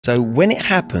So when it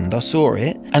happened, I saw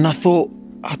it and I thought,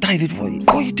 oh, David,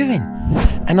 what are you doing?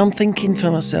 And I'm thinking to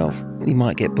myself, you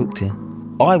might get booked here.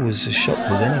 I was as shocked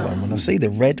as anyone. When I see the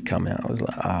red come out, I was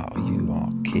like, oh, you are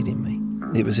kidding me.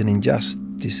 It was an unjust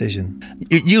decision.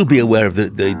 You'll be aware of the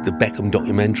Beckham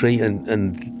documentary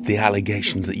and the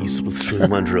allegations that you sort of threw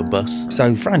him under a bus.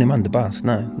 So throwing him under bus,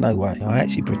 no way. I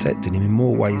actually protected him in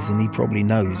more ways than he probably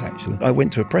knows, actually. I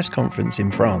went to a press conference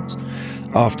in France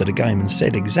after the game and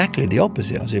said exactly the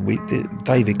opposite. I said,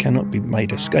 David cannot be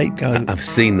made a scapegoat. I've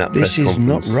seen that press conference.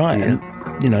 This is not right. Yeah.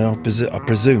 And, you know, I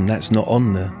presume that's not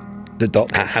on the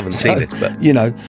doc. I haven't seen it, but... You know,